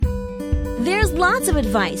There's lots of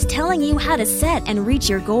advice telling you how to set and reach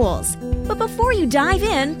your goals. But before you dive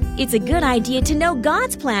in, it's a good idea to know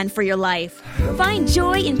God's plan for your life. Find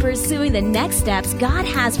joy in pursuing the next steps God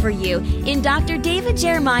has for you in Dr. David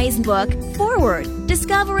Jeremiah's book, Forward,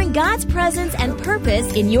 Discovering God's Presence and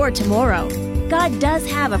Purpose in Your Tomorrow. God does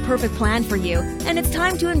have a perfect plan for you, and it's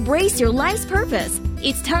time to embrace your life's purpose.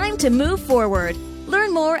 It's time to move forward.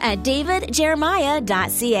 Learn more at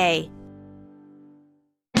davidjeremiah.ca.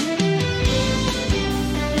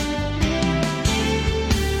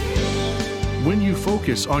 When you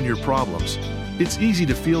focus on your problems, it's easy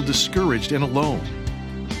to feel discouraged and alone.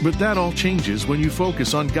 But that all changes when you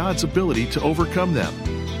focus on God's ability to overcome them.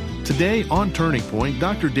 Today on Turning Point,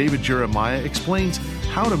 Dr. David Jeremiah explains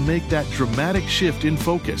how to make that dramatic shift in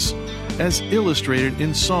focus, as illustrated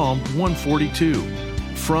in Psalm 142.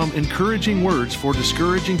 From Encouraging Words for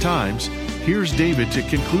Discouraging Times, here's David to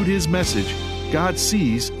conclude his message, God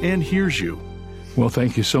Sees and Hears You. Well,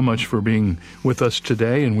 thank you so much for being with us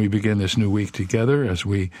today, and we begin this new week together as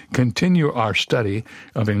we continue our study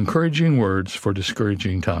of encouraging words for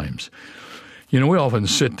discouraging times. You know, we often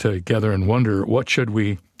sit together and wonder, what should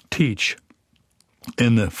we teach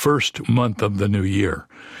in the first month of the new year?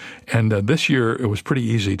 And this year, it was pretty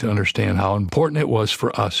easy to understand how important it was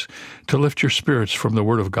for us to lift your spirits from the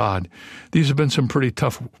Word of God. These have been some pretty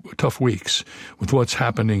tough weeks with what's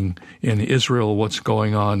happening in Israel, what's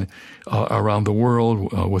going on around the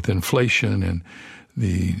world with inflation and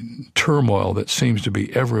the turmoil that seems to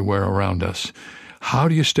be everywhere around us. How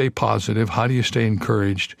do you stay positive? How do you stay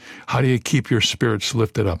encouraged? How do you keep your spirits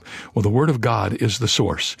lifted up? Well, the Word of God is the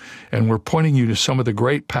source, and we're pointing you to some of the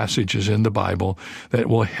great passages in the Bible that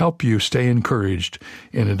will help you stay encouraged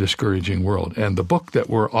in a discouraging world. And the book that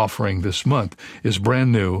we're offering this month is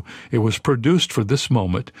brand new. It was produced for this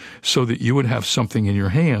moment so that you would have something in your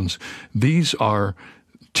hands. These are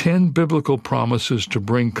 10 biblical promises to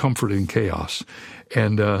bring comfort in chaos.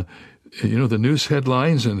 And you know, the news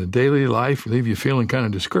headlines and the daily life leave you feeling kind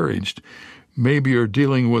of discouraged. Maybe you're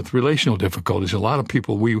dealing with relational difficulties. A lot of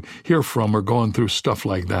people we hear from are going through stuff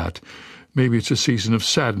like that. Maybe it's a season of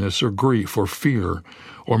sadness or grief or fear,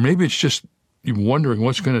 or maybe it's just you wondering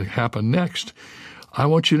what's going to happen next. I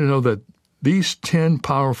want you to know that these 10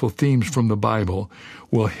 powerful themes from the Bible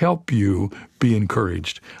will help you be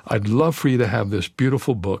encouraged. I'd love for you to have this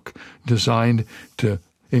beautiful book designed to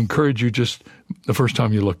encourage you just the first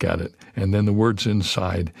time you look at it, and then the words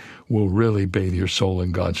inside will really bathe your soul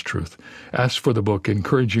in God's truth. Ask for the book,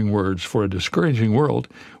 Encouraging Words for a Discouraging World,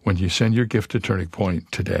 when you send your gift to Turning Point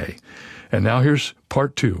today. And now here's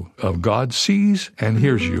part 2 of God Sees and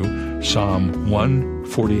Hears You, Psalm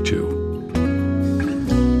 142.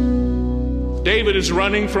 David is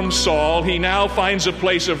running from Saul. He now finds a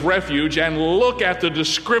place of refuge, and look at the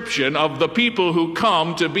description of the people who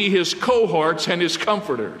come to be his cohorts and his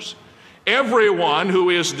comforters. Everyone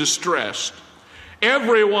who is distressed,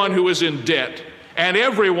 everyone who is in debt, and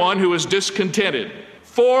everyone who is discontented.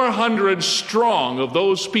 400 strong of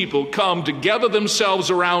those people come to gather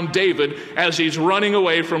themselves around David as he's running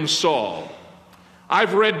away from Saul.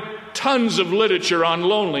 I've read tons of literature on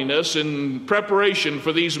loneliness in preparation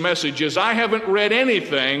for these messages. I haven't read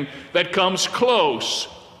anything that comes close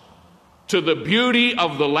to the beauty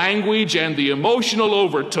of the language and the emotional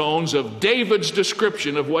overtones of David's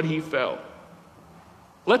description of what he felt.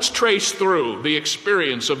 Let's trace through the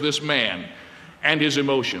experience of this man and his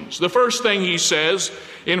emotions. The first thing he says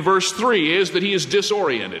in verse 3 is that he is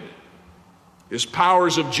disoriented. His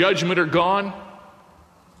powers of judgment are gone,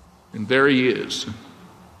 and there he is.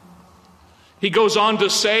 He goes on to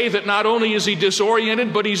say that not only is he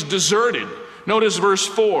disoriented, but he's deserted. Notice verse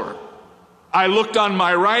 4. I looked on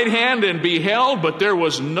my right hand and beheld, but there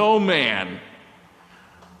was no man.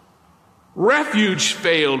 Refuge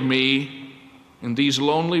failed me in these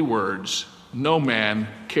lonely words. No man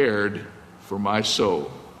cared for my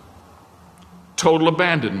soul. Total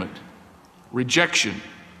abandonment, rejection,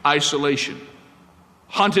 isolation.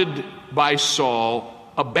 Hunted by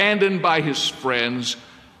Saul, abandoned by his friends,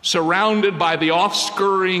 surrounded by the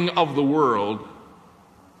offscouring of the world,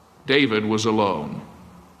 David was alone.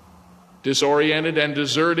 Disoriented and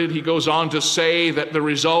deserted, he goes on to say that the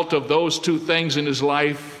result of those two things in his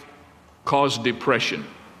life caused depression.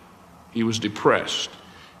 He was depressed.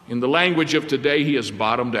 In the language of today, he has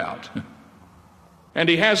bottomed out. And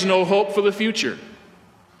he has no hope for the future.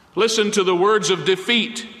 Listen to the words of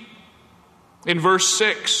defeat in verse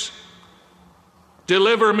 6.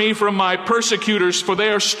 Deliver me from my persecutors, for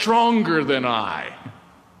they are stronger than I.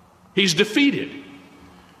 He's defeated.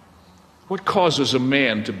 What causes a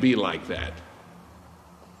man to be like that?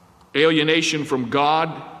 Alienation from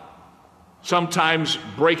God, sometimes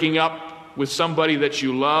breaking up with somebody that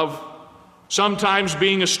you love, sometimes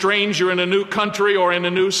being a stranger in a new country or in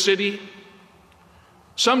a new city.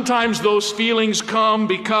 Sometimes those feelings come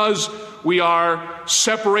because we are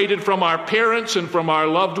separated from our parents and from our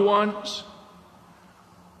loved ones.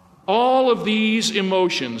 All of these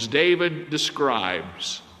emotions David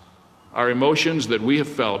describes are emotions that we have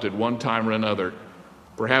felt at one time or another,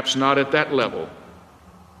 perhaps not at that level.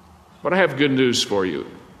 But I have good news for you.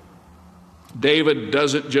 David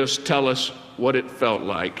doesn't just tell us what it felt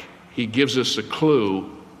like. He gives us a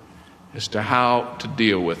clue as to how to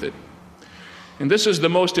deal with it. And this is the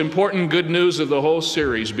most important good news of the whole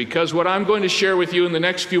series, because what I'm going to share with you in the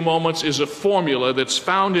next few moments is a formula that's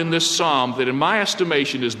found in this psalm that, in my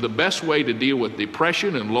estimation, is the best way to deal with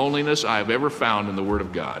depression and loneliness I've ever found in the Word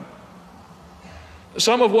of God.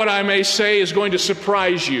 Some of what I may say is going to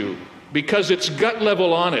surprise you because it's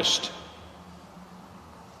gut-level honest.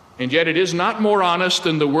 And yet it is not more honest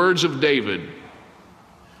than the words of David.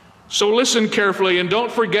 So listen carefully and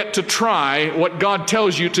don't forget to try what God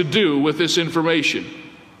tells you to do with this information.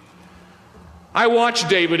 I watch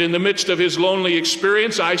David in the midst of his lonely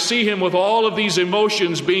experience. I see him with all of these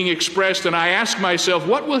emotions being expressed, and I ask myself,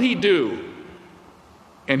 what will he do?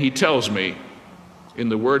 And he tells me in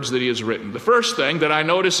the words that he has written. The first thing that I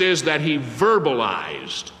notice is that he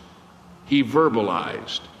verbalized. He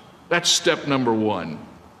verbalized. That's step number one.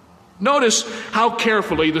 Notice how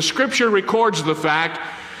carefully the Scripture records the fact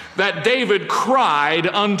that David cried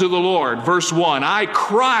unto the Lord. Verse 1, I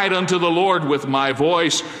cried unto the Lord with my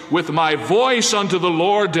voice unto the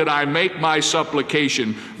Lord did I make my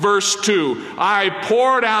supplication. Verse 2, I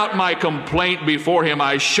poured out my complaint before him,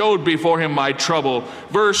 I showed before him my trouble.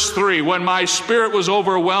 Verse 3, when my spirit was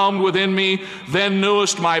overwhelmed within me, then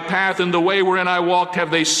knewest my path, and the way wherein I walked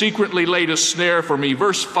have they secretly laid a snare for me.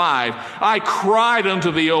 Verse 5, I cried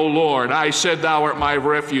unto thee, O Lord, I said, thou art my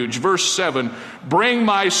refuge. Verse 7, bring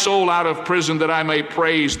my soul out of prison that I may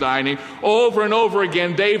praise thy name. Over and over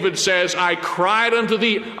again, David says, I cried unto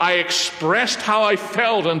thee. I expressed how I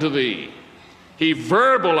felt unto thee. He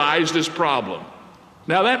verbalized his problem.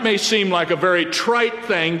 Now that may seem like a very trite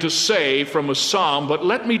thing to say from a psalm, but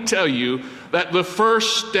let me tell you that the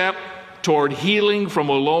first step toward healing from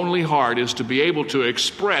a lonely heart is to be able to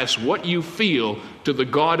express what you feel to the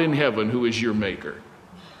God in heaven who is your maker.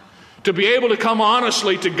 To be able to come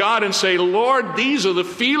honestly to God and say, Lord, these are the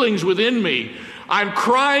feelings within me. I'm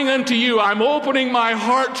crying unto you. I'm opening my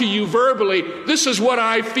heart to you verbally. This is what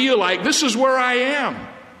I feel like. This is where I am.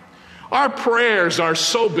 Our prayers are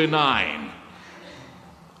so benign.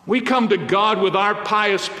 We come to God with our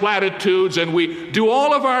pious platitudes and we do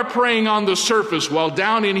all of our praying on the surface while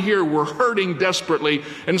down in here we're hurting desperately.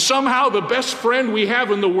 And somehow the best friend we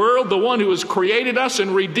have in the world, the one who has created us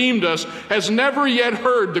and redeemed us, has never yet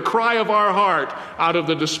heard the cry of our heart out of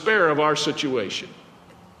the despair of our situation.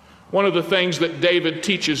 One of the things that David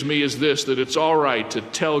teaches me is this, that it's all right to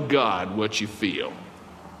tell God what you feel.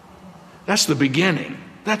 That's the beginning.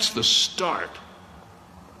 That's the start.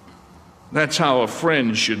 That's how a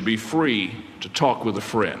friend should be free to talk with a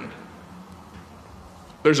friend.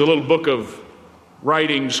 There's a little book of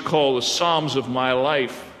writings called The Psalms of My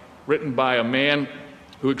Life, written by a man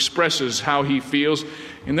who expresses how he feels.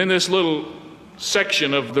 And then this little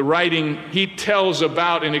section of the writing, he tells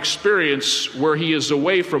about an experience where he is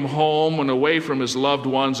away from home and away from his loved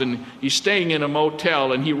ones, and he's staying in a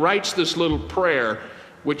motel, and he writes this little prayer,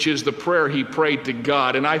 which is the prayer he prayed to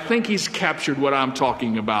God. And I think he's captured what I'm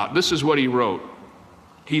talking about. This is what he wrote.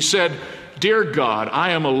 He said, Dear God,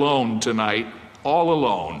 I am alone tonight, all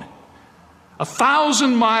alone.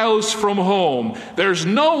 1,000 miles from home. There's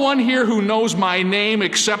no one here who knows my name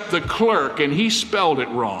except the clerk, and he spelled it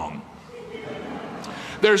wrong.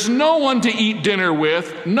 There's no one to eat dinner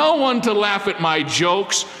with, no one to laugh at my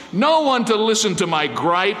jokes, no one to listen to my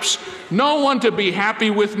gripes, no one to be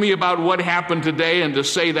happy with me about what happened today and to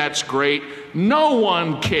say that's great. No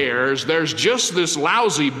one cares. There's just this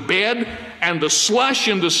lousy bed and the slush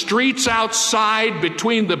in the streets outside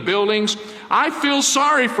between the buildings. I feel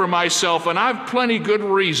sorry for myself, and I've plenty good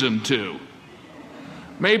reason to.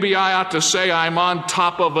 Maybe I ought to say I'm on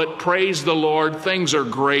top of it. Praise the Lord. Things are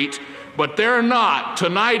great. But they're not.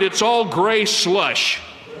 Tonight it's all gray slush.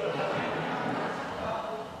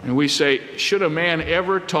 And we say, should a man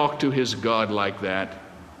ever talk to his God like that?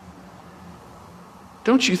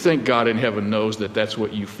 Don't you think God in heaven knows that that's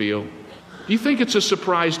what you feel? Do you think it's a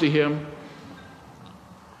surprise to him?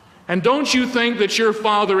 And don't you think that your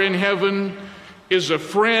Father in heaven is a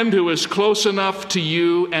friend who is close enough to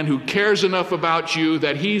you and who cares enough about you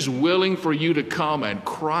that he's willing for you to come and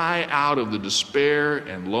cry out of the despair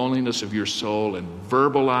and loneliness of your soul and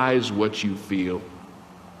verbalize what you feel?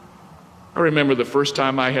 I remember the first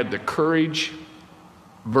time I had the courage,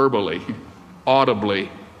 verbally, audibly,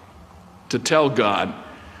 to tell God,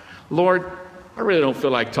 Lord, I really don't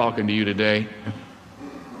feel like talking to you today.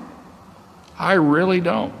 I really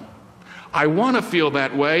don't. I want to feel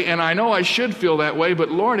that way, and I know I should feel that way, but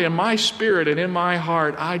Lord, in my spirit and in my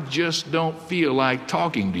heart, I just don't feel like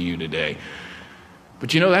talking to you today.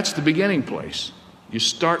 But you know, that's the beginning place. You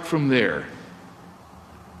start from there.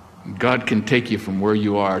 God can take you from where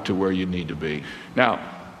you are to where you need to be. Now,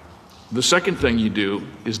 the second thing you do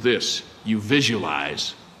is this. You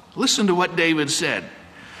visualize. Listen to what David said.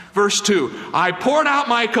 Verse 2, I poured out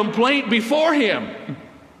my complaint before him.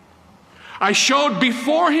 I showed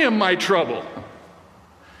before him my trouble.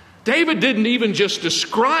 David didn't even just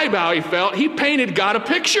describe how he felt. He painted God a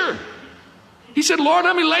picture. He said, Lord,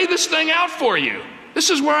 let me lay this thing out for you. This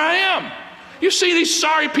is where I am. You see these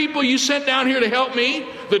sorry people you sent down here to help me?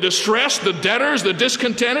 The distressed, the debtors, the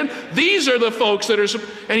discontented. These are the folks that are...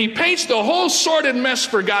 And he paints the whole sordid mess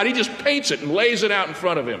for God. He just paints it and lays it out in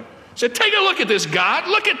front of him. He said, take a look at this, God.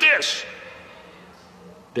 Look at this.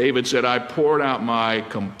 David said, I poured out my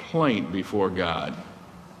complaint before God.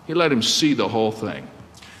 He let him see the whole thing.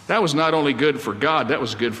 That was not only good for God, that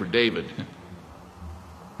was good for David.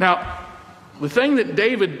 Now, the thing that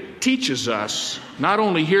David teaches us, not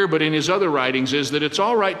only here but in his other writings, is that it's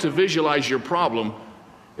all right to visualize your problem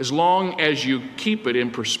as long as you keep it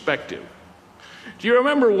in perspective. Do you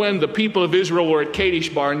remember when the people of Israel were at Kadesh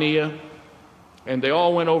Barnea? And they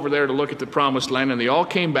all went over there to look at the promised land, and they all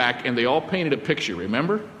came back, and they all painted a picture,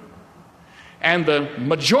 remember? And the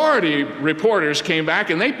majority reporters came back,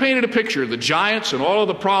 and they painted a picture of the giants and all of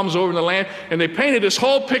the problems over in the land, and they painted this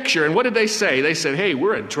whole picture, and what did they say? They said, hey,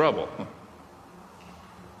 we're in trouble.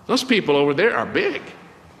 Those people over there are big.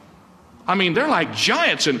 I mean, they're like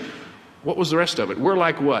giants, and what was the rest of it? We're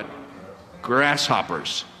like what?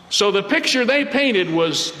 Grasshoppers. So the picture they painted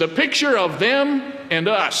was the picture of them and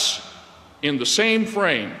us in the same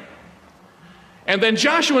frame. And then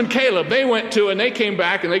Joshua and Caleb, they went to, and they came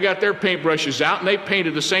back, and they got their paintbrushes out, and they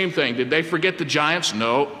painted the same thing. Did they forget the giants?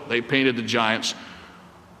 No, they painted the giants.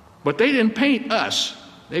 But they didn't paint us.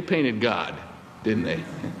 They painted God, didn't they?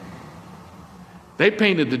 They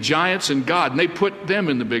painted the giants and God, and they put them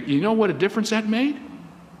in the big... You know what a difference that made?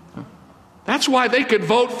 That's why they could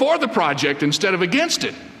vote for the project instead of against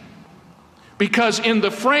it. Because in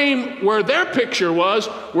the frame where their picture was,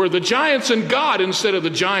 were the giants and God instead of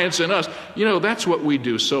the giants and us. You know, that's what we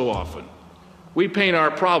do so often. We paint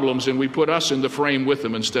our problems and we put us in the frame with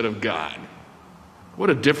them instead of God.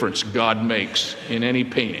 What a difference God makes in any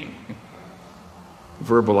painting.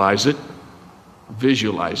 Verbalize it.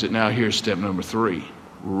 Visualize it. Now here's step number 3.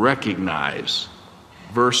 Recognize.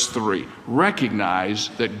 Verse 3. Recognize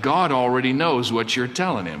that God already knows what you're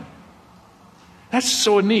telling him. That's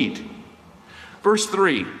so neat. Verse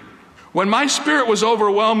 3, when my spirit was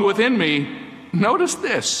overwhelmed within me, notice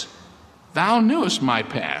this, thou knewest my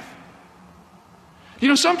path. You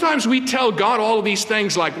know, sometimes we tell God all of these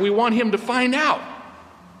things like we want him to find out.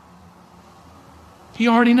 He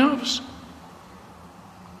already knows.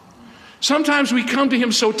 Sometimes we come to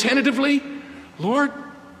him so tentatively, Lord,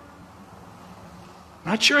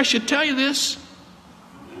 not sure I should tell you this.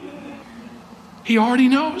 He already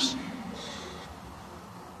knows.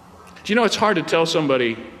 Do you know it's hard to tell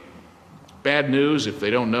somebody bad news if they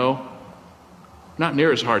don't know? Not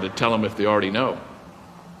near as hard to tell them if they already know.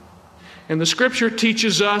 And the scripture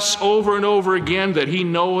teaches us over and over again that he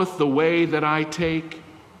knoweth the way that I take.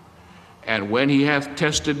 And when he hath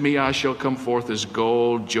tested me, I shall come forth as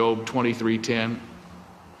gold. Job 23:10.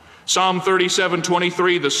 Psalm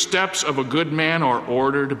 37:23, the steps of a good man are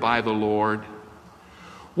ordered by the Lord.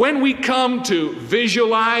 When we come to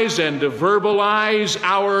visualize and to verbalize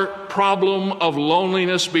our problem of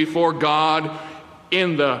loneliness before God,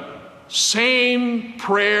 in the same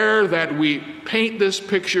prayer that we paint this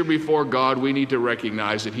picture before God, we need to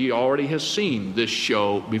recognize that he already has seen this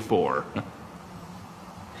show before.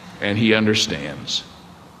 And he understands.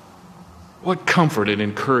 What comfort and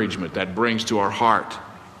encouragement that brings to our heart.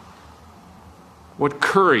 What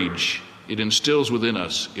courage it instills within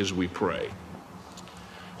us as we pray.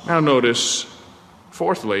 Now notice,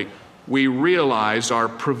 fourthly, we realize our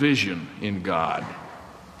provision in God.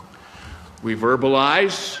 We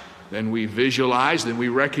verbalize, then we visualize, then we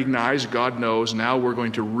recognize God knows. Now we're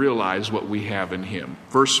going to realize what we have in him.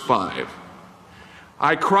 Verse 5,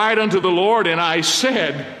 I cried unto the Lord, and I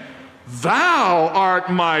said, thou art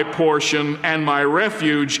my portion and my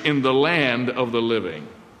refuge in the land of the living.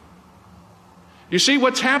 You see,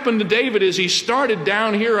 what's happened to David is he started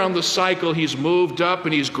down here on the cycle, he's moved up,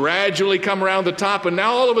 and he's gradually come around the top, and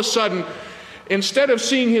now all of a sudden instead of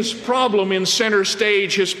seeing his problem in center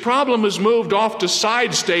stage, his problem has moved off to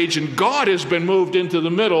side stage, and God has been moved into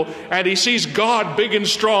the middle, and he sees God big and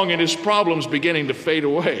strong, and his problems beginning to fade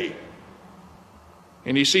away.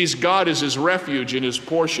 And he sees God as his refuge and his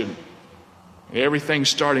portion. And everything's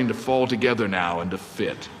starting to fall together now and to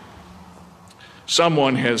fit.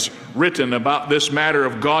 Someone has written about this matter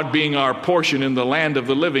of God being our portion in the land of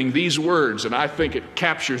the living these words, and I think it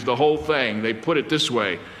captures the whole thing. They put it this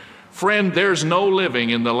way: friend, there's no living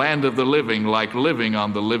in the land of the living like living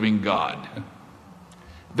on the living God.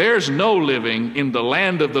 There's no living in the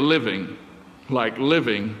land of the living like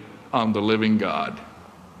living on the living God.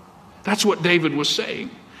 That's what David was saying.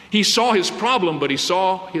 He saw his problem, but he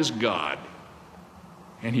saw his God.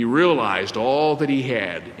 And he realized all that he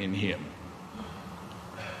had in him.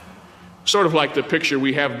 Sort of like the picture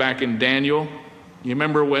we have back in Daniel. You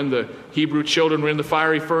remember when the Hebrew children were in the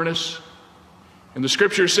fiery furnace? And the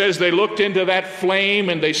scripture says they looked into that flame,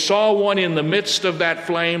 and they saw one in the midst of that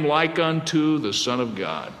flame like unto the Son of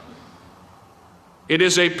God. It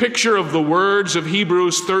is a picture of the words of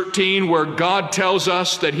Hebrews 13, where God tells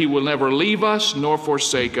us that he will never leave us nor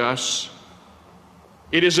forsake us.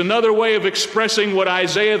 It is another way of expressing what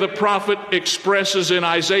Isaiah the prophet expresses in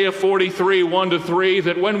Isaiah 43, 1-3,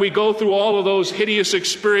 that when we go through all of those hideous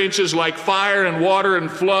experiences like fire and water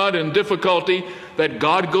and flood and difficulty, that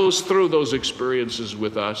God goes through those experiences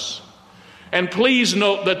with us. And please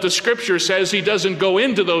note that the scripture says he doesn't go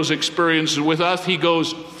into those experiences with us, he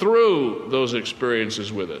goes through those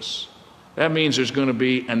experiences with us. That means there's going to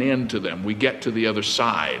be an end to them. We get to the other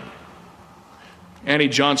side. Annie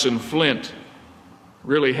Johnson Flint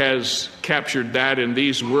really has captured that in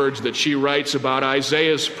these words that she writes about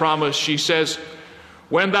Isaiah's promise. She says,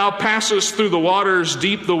 when thou passest through the waters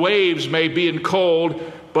deep, the waves may be in cold,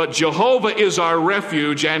 but Jehovah is our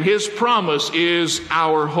refuge, and his promise is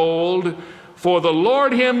our hold. For the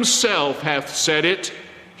Lord himself hath said it,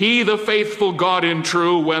 he the faithful God and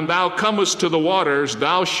true, when thou comest to the waters,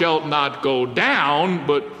 thou shalt not go down,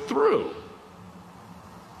 but through.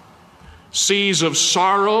 Seas of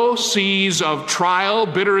sorrow, seas of trial,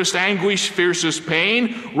 bitterest anguish, fiercest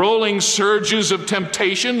pain, rolling surges of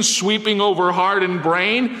temptation, sweeping over heart and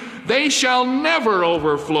brain, they shall never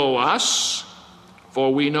overflow us,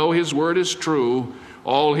 for we know his word is true.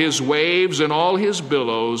 All his waves and all his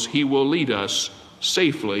billows he will lead us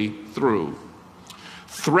safely through.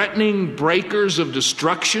 Threatening breakers of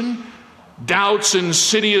destruction, doubt's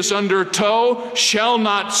insidious undertow shall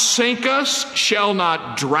not sink us, shall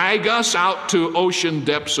not drag us out to ocean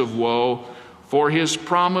depths of woe, for his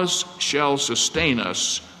promise shall sustain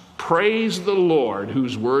us. Praise the Lord,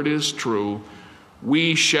 whose word is true.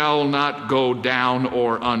 We shall not go down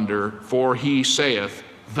or under, for he saith,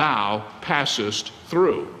 thou passest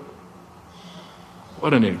through.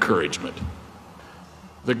 What an encouragement.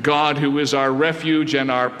 The God who is our refuge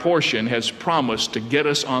and our portion has promised to get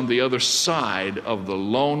us on the other side of the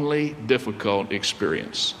lonely, difficult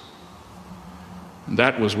experience. And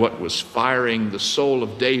that was what was firing the soul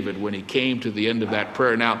of David when he came to the end of that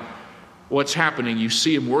prayer. Now, what's happening? You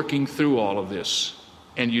see him working through all of this,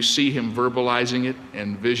 and you see him verbalizing it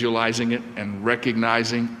and visualizing it and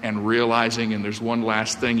recognizing and realizing, and there's one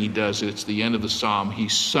last thing he does. It's the end of the psalm. He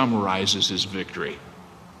summarizes his victory.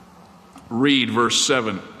 Read verse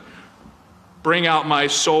 7. Bring out my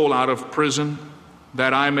soul out of prison,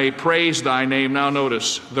 that I may praise thy name. Now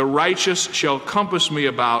notice, the righteous shall compass me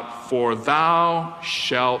about, for thou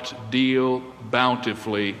shalt deal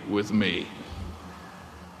bountifully with me.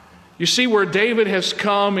 You see where David has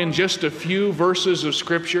come in just a few verses of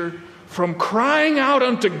Scripture, from crying out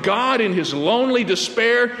unto God in his lonely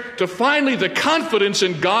despair to finally the confidence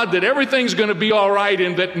in God that everything's going to be all right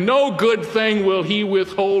and that no good thing will he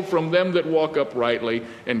withhold from them that walk uprightly,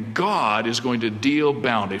 and God is going to deal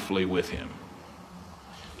bountifully with him.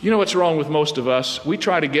 You know what's wrong with most of us? We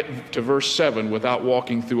try to get to verse 7 without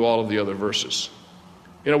walking through all of the other verses.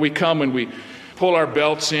 You know, we come and we pull our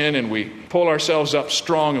belts in and we pull ourselves up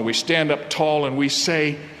strong and we stand up tall and we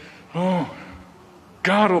say, oh,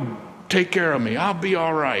 God will take care of me. I'll be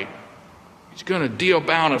all right. He's going to deal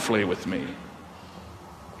bountifully with me.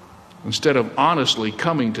 Instead of honestly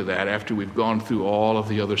coming to that after we've gone through all of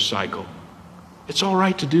the other cycle. It's all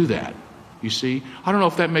right to do that, you see. I don't know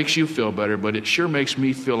if that makes you feel better, but it sure makes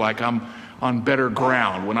me feel like I'm on better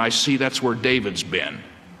ground when I see that's where David's been.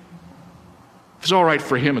 If it's all right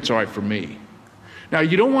for him, it's all right for me. Now,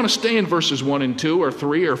 you don't want to stay in verses 1 and 2 or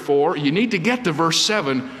 3 or 4. You need to get to verse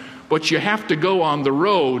 7, but you have to go on the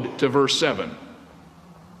road to verse 7.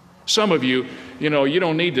 Some of you, you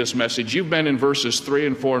don't need this message. You've been in verses 3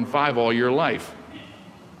 and 4 and 5 all your life.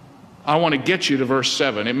 I want to get you to verse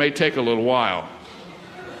 7. It may take a little while.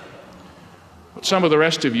 But some of the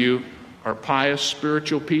rest of you are pious,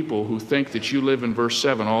 spiritual people who think that you live in verse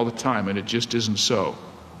 7 all the time, and it just isn't so.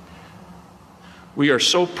 We are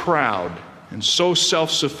so proud and so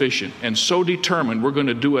self-sufficient and so determined we're going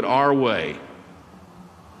to do it our way.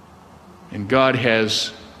 And God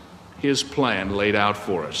has His plan laid out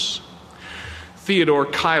for us. Theodore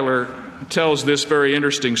Cuyler tells this very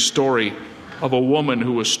interesting story of a woman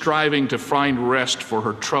who was striving to find rest for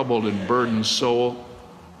her troubled and burdened soul.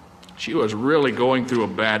 She was really going through a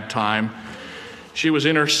bad time. She was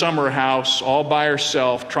in her summer house all by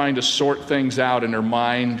herself, trying to sort things out in her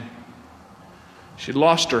mind. She'd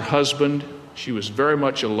lost her husband. She was very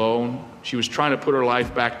much alone. She was trying to put her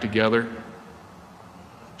life back together.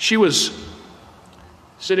 She was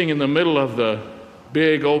sitting in the middle of the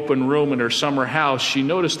big open room in her summer house. She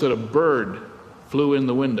noticed that a bird flew in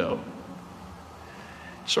the window.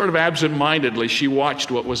 Sort of absent-mindedly, she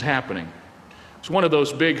watched what was happening. It was one of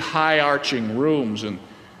those big high-arching rooms and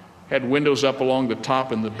had windows up along the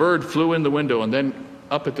top, and the bird flew in the window and then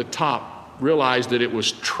up at the top realized that it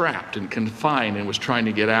was trapped and confined and was trying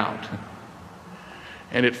to get out.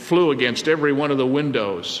 And it flew against every one of the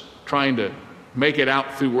windows, trying to make it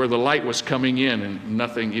out through where the light was coming in, and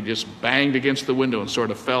nothing. It just banged against the window and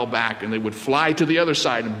sort of fell back, and they would fly to the other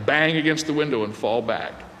side and bang against the window and fall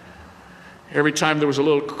back. Every time there was a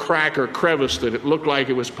little crack or crevice that it looked like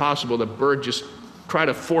it was possible, the bird just tried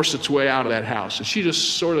to force its way out of that house. And she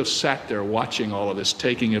just sort of sat there watching all of this,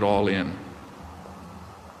 taking it all in.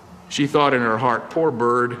 She thought in her heart, poor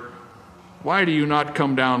bird, why do you not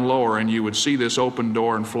come down lower and you would see this open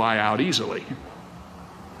door and fly out easily?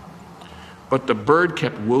 But the bird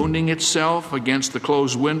kept wounding itself against the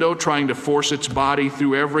closed window, trying to force its body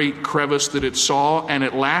through every crevice that it saw, and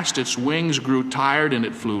at last its wings grew tired and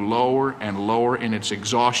it flew lower and lower in its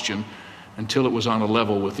exhaustion until it was on a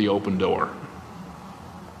level with the open door.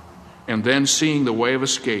 And then, seeing the way of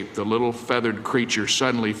escape, the little feathered creature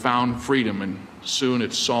suddenly found freedom, and soon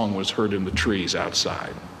its song was heard in the trees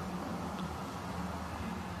outside.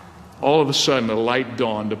 All of a sudden, a light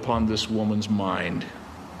dawned upon this woman's mind.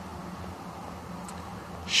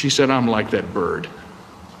 She said, I'm like that bird.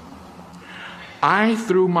 I,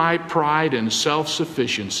 through my pride and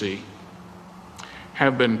self-sufficiency,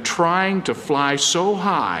 have been trying to fly so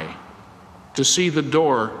high to see the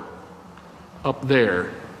door up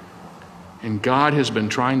there. And God has been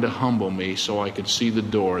trying to humble me so I could see the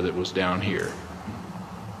door that was down here.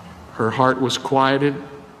 Her heart was quieted,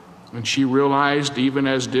 and she realized, even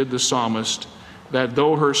as did the psalmist, that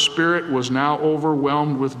though her spirit was now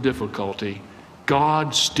overwhelmed with difficulty,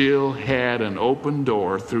 God still had an open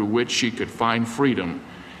door through which she could find freedom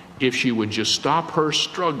if she would just stop her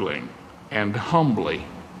struggling and humbly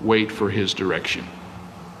wait for His direction.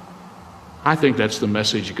 I think that's the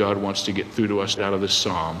message God wants to get through to us out of this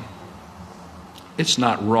psalm. It's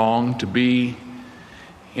not wrong to be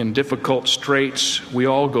in difficult straits. We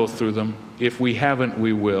all go through them. If we haven't,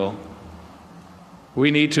 we will.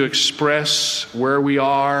 We need to express where we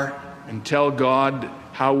are and tell God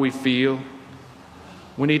how we feel.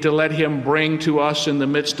 We need to let Him bring to us, in the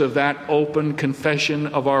midst of that open confession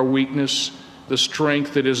of our weakness, the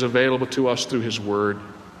strength that is available to us through His Word.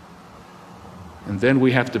 And then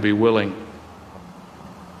we have to be willing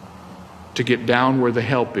to get down where the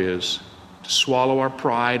help is, to swallow our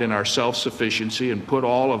pride and our self-sufficiency and put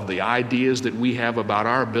all of the ideas that we have about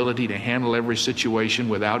our ability to handle every situation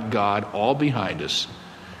without God all behind us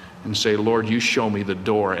and say, Lord, you show me the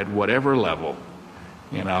door at whatever level,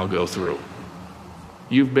 and I'll go through.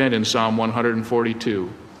 You've been in Psalm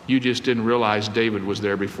 142. You just didn't realize David was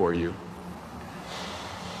there before you.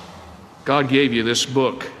 God gave you this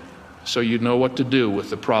book so you know what to do with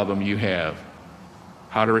the problem you have,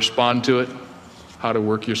 how to respond to it, how to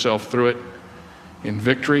work yourself through it in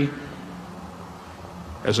victory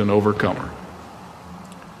as an overcomer.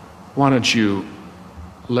 Why don't you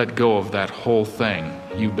let go of that whole thing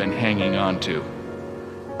you've been hanging on to?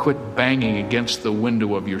 Quit banging against the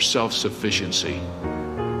window of your self-sufficiency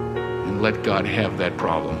and let God have that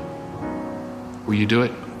problem. Will you do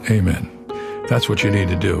it? Amen. That's what you need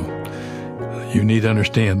to do. You need to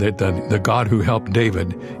understand that the God who helped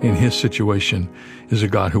David in his situation is a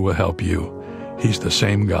God who will help you. He's the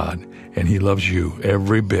same God, and He loves you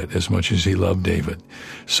every bit as much as He loved David.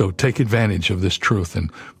 So take advantage of this truth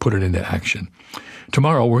and put it into action.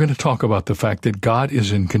 Tomorrow, we're going to talk about the fact that God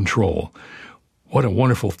is in control. What a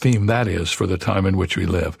wonderful theme that is for the time in which we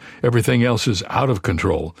live. Everything else is out of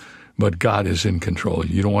control, but God is in control.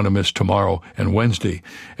 You don't want to miss tomorrow and Wednesday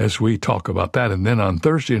as we talk about that. And then on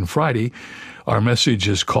Thursday and Friday, Our message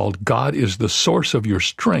is called God is the Source of Your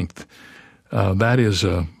Strength. That is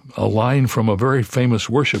a line from a very famous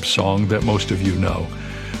worship song that most of you know,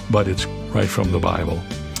 but it's right from the Bible.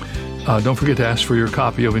 Don't forget to ask for your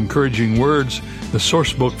copy of Encouraging Words. The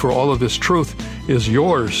source book for all of this truth is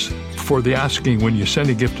yours for the asking when you send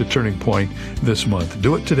a gift to Turning Point this month.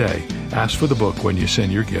 Do it today. Ask for the book when you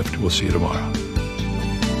send your gift. We'll see you tomorrow.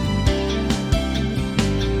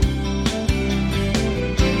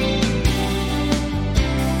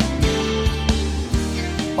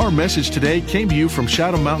 Our message today came to you from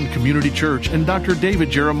Shadow Mountain Community Church and Dr. David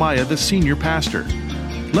Jeremiah, the senior pastor.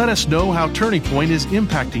 Let us know how Turning Point is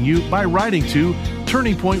impacting you by writing to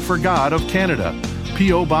Turning Point for God of Canada,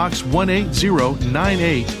 P.O. Box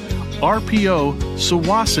 18098, RPO,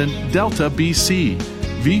 Sawasan, Delta, BC,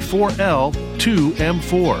 V4L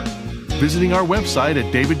 2M4. Visiting our website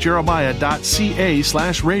at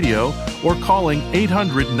davidjeremiah.ca/radio or calling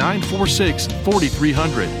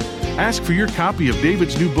 800-946-4300. Ask for your copy of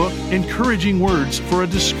David's new book, Encouraging Words for a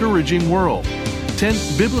Discouraging World. 10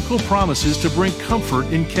 biblical promises to bring comfort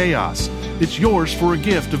in chaos. It's yours for a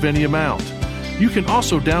gift of any amount. You can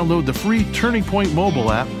also download the free Turning Point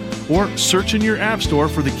mobile app or search in your app store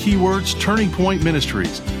for the keywords Turning Point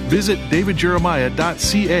Ministries. Visit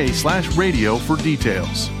davidjeremiah.ca/radio for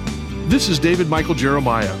details. This is David Michael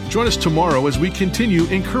Jeremiah. Join us tomorrow as we continue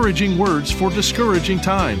encouraging words for discouraging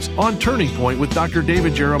times on Turning Point with Dr.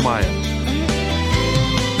 David Jeremiah.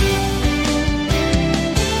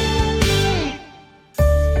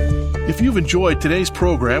 If you've enjoyed today's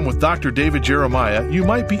program with Dr. David Jeremiah, you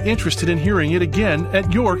might be interested in hearing it again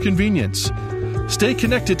at your convenience. Stay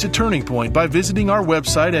connected to Turning Point by visiting our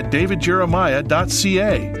website at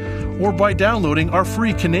davidjeremiah.ca or by downloading our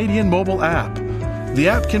free Canadian mobile app. The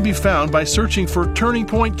app can be found by searching for Turning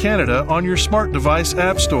Point Canada on your smart device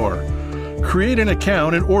app store. Create an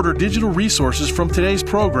account and order digital resources from today's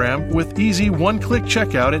program with easy one-click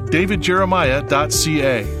checkout at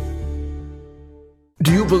davidjeremiah.ca.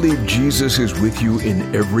 Do you believe Jesus is with you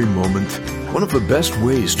in every moment? One of the best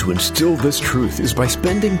ways to instill this truth is by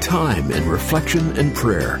spending time in reflection and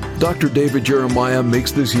prayer. Dr. David Jeremiah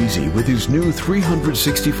makes this easy with his new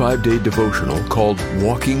 365-day devotional called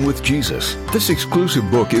Walking with Jesus. This exclusive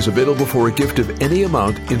book is available for a gift of any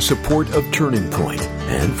amount in support of Turning Point.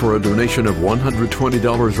 And for a donation of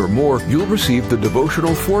 $120 or more, you'll receive the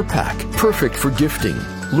devotional 4-pack, perfect for gifting.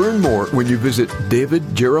 Learn more when you visit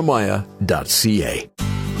davidjeremiah.ca.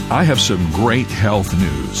 I have some great health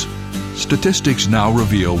news. Statistics now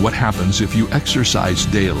reveal what happens if you exercise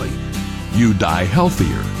daily. You die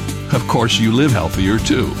healthier. Of course, you live healthier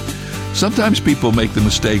too. Sometimes people make the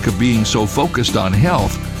mistake of being so focused on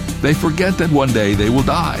health, they forget that one day they will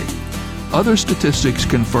die. Other statistics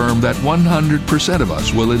confirm that 100% of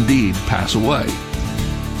us will indeed pass away.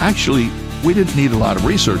 Actually, we didn't need a lot of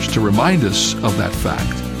research to remind us of that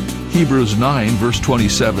fact. Hebrews 9 verse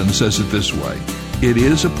 27 says it this way, "It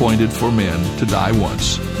is appointed for men to die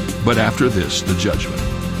once, but after this the judgment.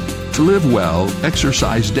 To live well,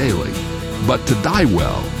 exercise daily, but to die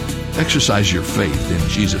well, exercise your faith in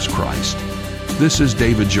Jesus Christ." This is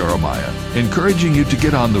David Jeremiah, encouraging you to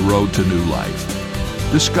get on the road to new life.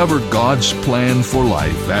 Discover God's plan for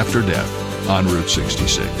life after death on Route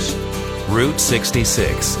 66. Route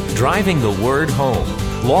 66, driving the word home.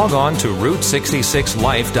 Log on to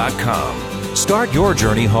Route66Life.com. Start your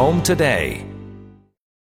journey home today.